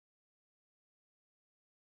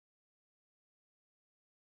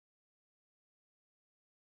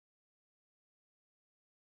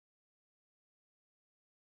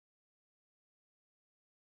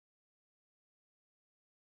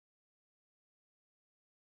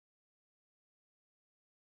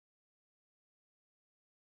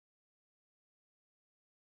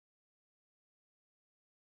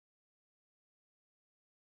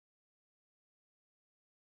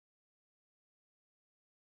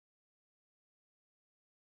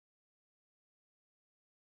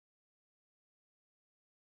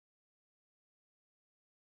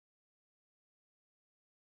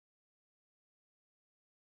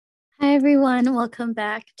Hi everyone, welcome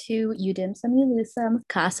back to Udim Semilusum,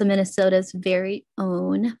 Casa Minnesota's very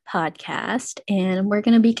own podcast. And we're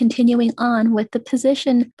going to be continuing on with the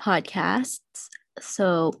position podcasts.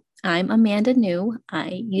 So I'm Amanda New.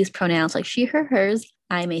 I use pronouns like she, her, hers.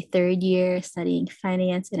 I'm a third year studying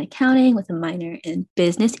finance and accounting with a minor in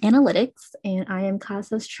business analytics. And I am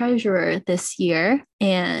Casa's treasurer this year.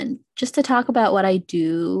 And just to talk about what I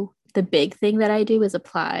do, the big thing that I do is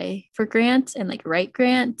apply for grants and like write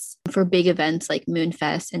grants for big events like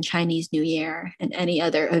Moonfest and Chinese New Year and any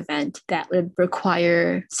other event that would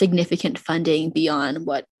require significant funding beyond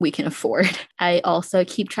what we can afford. I also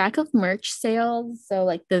keep track of merch sales, so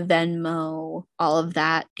like the Venmo, all of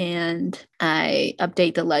that. And I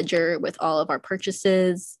update the ledger with all of our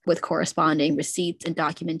purchases with corresponding receipts and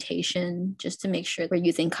documentation just to make sure we're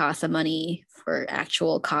using CASA money for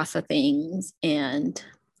actual CASA things. And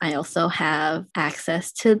I also have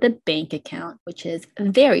access to the bank account, which is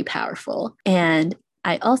very powerful. And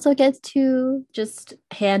I also get to just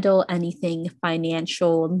handle anything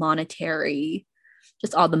financial, monetary,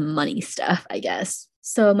 just all the money stuff, I guess.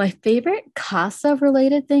 So my favorite CASA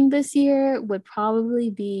related thing this year would probably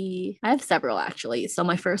be, I have several actually. So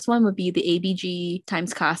my first one would be the ABG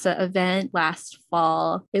times CASA event last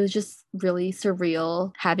fall. It was just really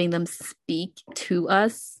surreal having them speak to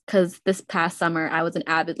us because this past summer I was an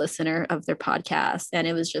avid listener of their podcast, and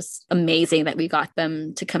it was just amazing that we got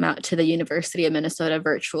them to come out to the University of Minnesota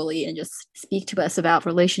virtually and just speak to us about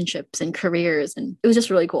relationships and careers, and it was just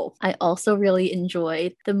really cool. I also really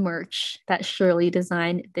enjoyed the merch that Shirley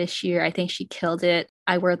designed this year. I think she killed it.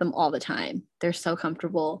 I wear them all the time. They're so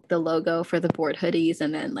comfortable. The logo for the board hoodies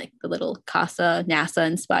and then like the little CASA NASA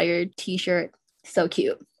inspired t-shirt. So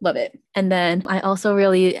cute. Love it. And then I also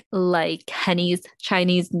really like Henny's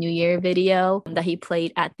Chinese New Year video that he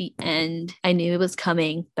played at the end. I knew it was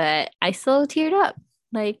coming, but I still teared up.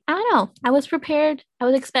 Like, I don't know. I was prepared. I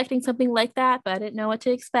was expecting something like that, but I didn't know what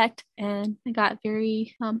to expect. And I got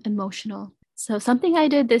very emotional. So, something I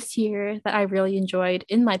did this year that I really enjoyed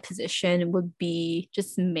in my position would be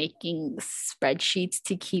just making spreadsheets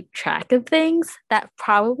to keep track of things. That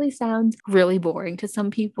probably sounds really boring to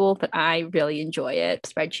some people, but I really enjoy it.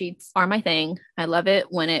 Spreadsheets are my thing. I love it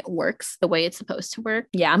when it works the way it's supposed to work.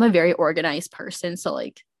 Yeah, I'm a very organized person. So,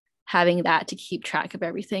 like, having that to keep track of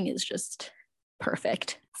everything is just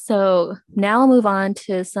perfect. So now I'll move on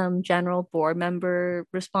to some general board member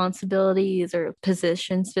responsibilities or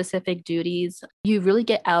position specific duties. You really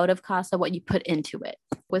get out of CASA what you put into it.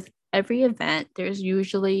 With every event, there's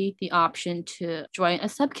usually the option to join a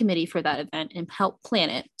subcommittee for that event and help plan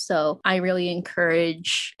it. So I really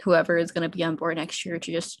encourage whoever is going to be on board next year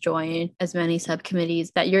to just join as many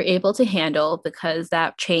subcommittees that you're able to handle, because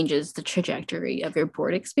that changes the trajectory of your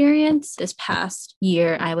board experience. This past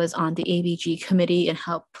year, I was on the ABG committee and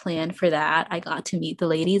helped plan for that. I got to meet the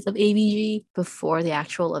ladies of ABG before the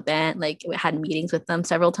actual event. Like, we had meetings with them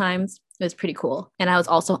several times. It was pretty cool. And I was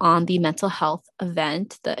also on the mental health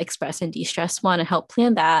event, the Express and De-Stress one, and helped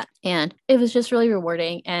plan that. And it was just really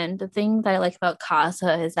rewarding. And the thing that I like about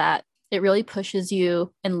CASA is that it really pushes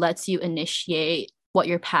you and lets you initiate what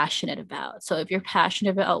you're passionate about. So if you're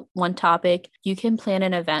passionate about one topic, you can plan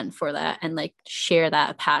an event for that and like share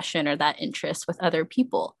that passion or that interest with other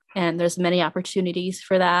people. And there's many opportunities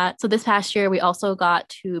for that. So this past year, we also got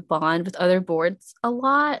to bond with other boards a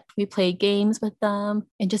lot. We played games with them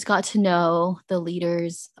and just got to know the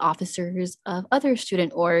leaders, officers of other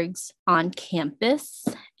student orgs on campus.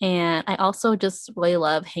 And I also just really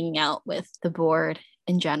love hanging out with the board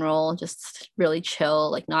in general, just really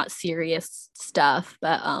chill, like not serious stuff,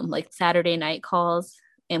 but like Saturday night calls,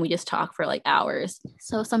 and we just talk for like hours.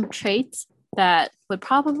 So some traits that would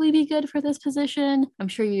probably be good for this position. I'm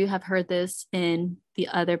sure you have heard this in the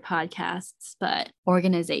other podcasts, but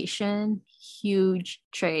organization, huge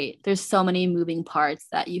trait. There's so many moving parts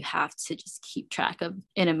that you have to just keep track of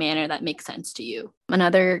in a manner that makes sense to you.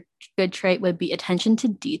 Another good trait would be attention to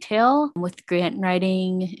detail with grant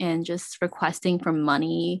writing and just requesting for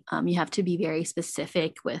money. You have to be very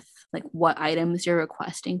specific with like what items you're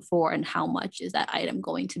requesting for and how much is that item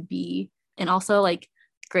going to be. And also like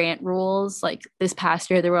grant rules. Like this past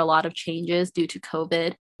year, there were a lot of changes due to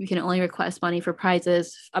COVID. You can only request money for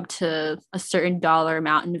prizes up to a certain dollar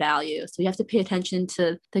amount in value. So you have to pay attention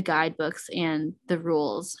to the guidebooks and the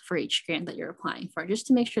rules for each grant that you're applying for, just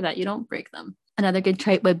to make sure that you don't break them. Another good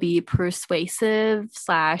trait would be persuasive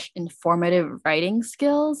 / informative writing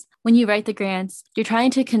skills. When you write the grants, you're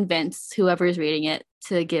trying to convince whoever is reading it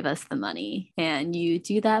to give us the money. And you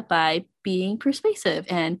do that by being persuasive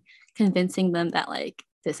and convincing them that like,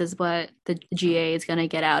 this is what the GA is going to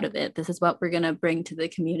get out of it. This is what we're going to bring to the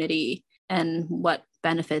community. and what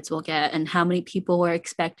benefits we'll get and how many people we're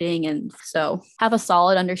expecting. And so have a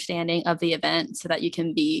solid understanding of the event so that you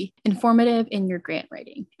can be informative in your grant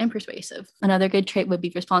writing and persuasive. Another good trait would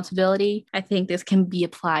be responsibility. I think this can be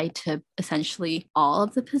applied to essentially all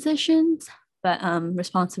of the positions, but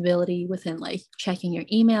responsibility within like checking your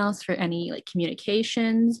emails for any like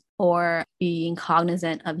communications or being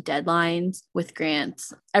cognizant of deadlines with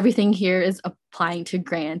grants. Everything here is applying to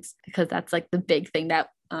grants because that's like the big thing that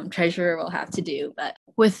treasurer will have to do. But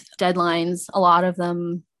with deadlines, a lot of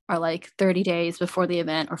them are like 30 days before the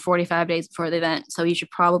event or 45 days before the event. So you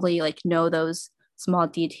should probably like know those small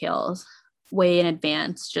details way in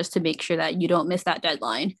advance just to make sure that you don't miss that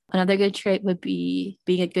deadline. Another good trait would be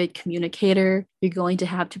being a good communicator. You're going to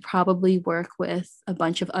have to probably work with a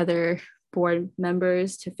bunch of other board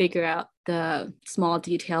members to figure out the small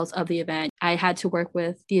details of the event. I had to work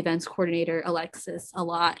with the events coordinator, Alexis, a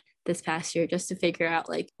lot this past year just to figure out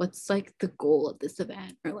like what's like the goal of this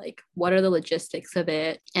event or like what are the logistics of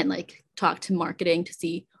it, and like talk to marketing to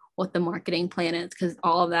see what the marketing plan is, because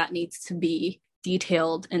all of that needs to be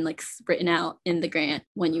detailed and like written out in the grant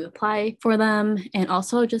when you apply for them. And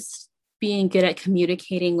also just being good at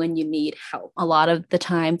communicating when you need help. A lot of the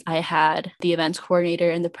times I had the events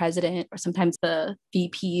coordinator and the president, or sometimes the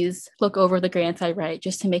VPs, look over the grants I write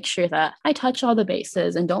just to make sure that I touch all the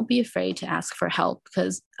bases and don't be afraid to ask for help,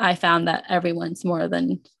 because I found that everyone's more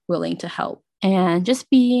than willing to help. And just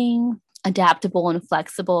being adaptable and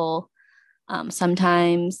flexible.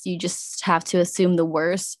 Sometimes you just have to assume the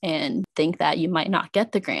worst and think that you might not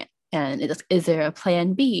get the grant. And is there a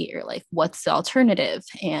plan B, or like what's the alternative?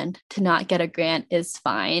 And to not get a grant is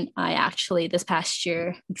fine. I actually this past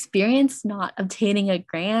year experienced not obtaining a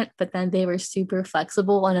grant, but then they were super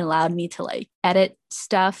flexible and allowed me to like edit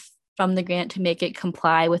stuff from the grant to make it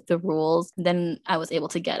comply with the rules. And then I was able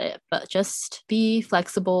to get it. But just be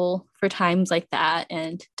flexible for times like that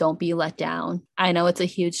and don't be let down. I know it's a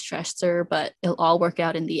huge stressor, but it'll all work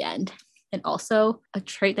out in the end. And also, a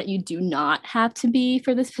trait that you do not have to be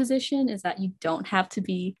for this position is that you don't have to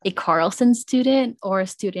be a Carlson student or a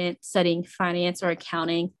student studying finance or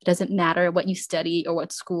accounting. It doesn't matter what you study or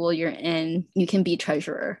what school you're in. You can be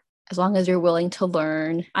treasurer as long as you're willing to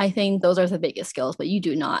learn. I think those are the biggest skills, but you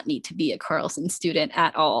do not need to be a Carlson student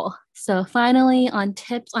at all. So finally, on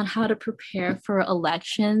tips on how to prepare for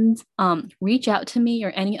elections, reach out to me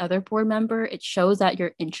or any other board member. It shows that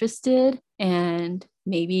you're interested, and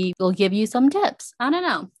maybe we'll give you some tips. I don't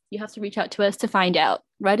know. You have to reach out to us to find out.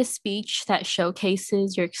 Write a speech that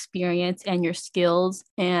showcases your experience and your skills,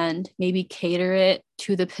 and maybe cater it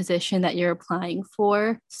to the position that you're applying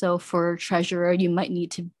for. So for treasurer, you might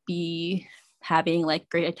need to be having like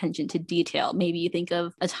great attention to detail. Maybe you think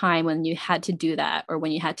of a time when you had to do that, or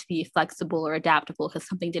when you had to be flexible or adaptable because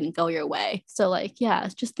something didn't go your way. So like, yeah,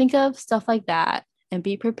 just think of stuff like that and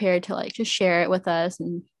be prepared to like just share it with us.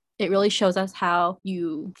 And it really shows us how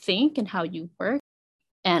you think and how you work.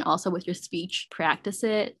 And also with your speech, practice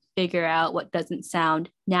it, figure out what doesn't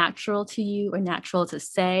sound natural to you or natural to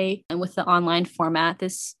say. And with the online format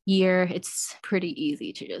this year, it's pretty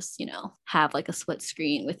easy to just, have like a split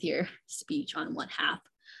screen with your speech on one half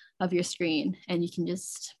of your screen, and you can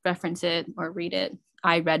just reference it or read it.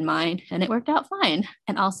 I read mine and it worked out fine.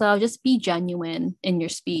 And also just be genuine in your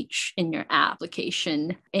speech, in your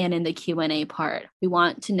application, and in the Q&A part. We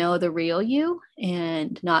want to know the real you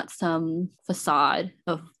and not some facade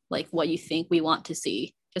of like what you think we want to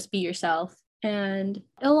see. Just be yourself and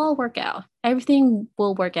it'll all work out. Everything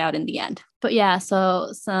will work out in the end. But yeah, so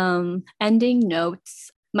some ending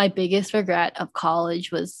notes. My biggest regret of college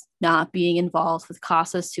was not being involved with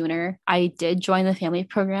CASA sooner. I did join the family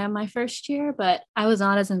program my first year, but I was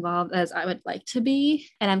not as involved as I would like to be.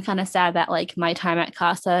 And I'm kind of sad that like my time at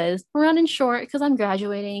CASA is running short because I'm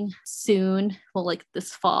graduating soon, well, like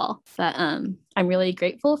this fall. But I'm really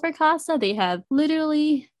grateful for CASA. They have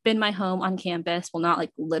literally been my home on campus. Well, not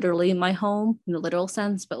like literally my home in the literal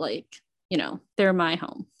sense, but like, they're my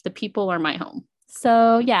home. The people are my home.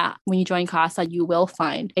 So yeah, when you join CASA, you will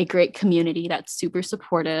find a great community that's super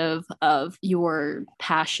supportive of your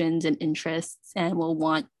passions and interests and will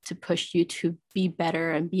want to push you to be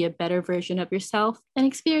better and be a better version of yourself and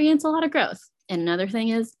experience a lot of growth. And another thing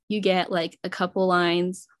is you get like a couple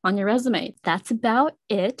lines on your resume. That's about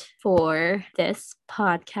it for this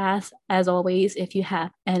podcast. As always, if you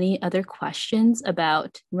have any other questions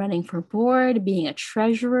about running for board, being a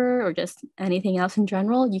treasurer, or just anything else in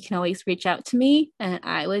general, you can always reach out to me and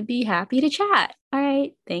I would be happy to chat. All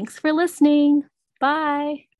right. Thanks for listening. Bye.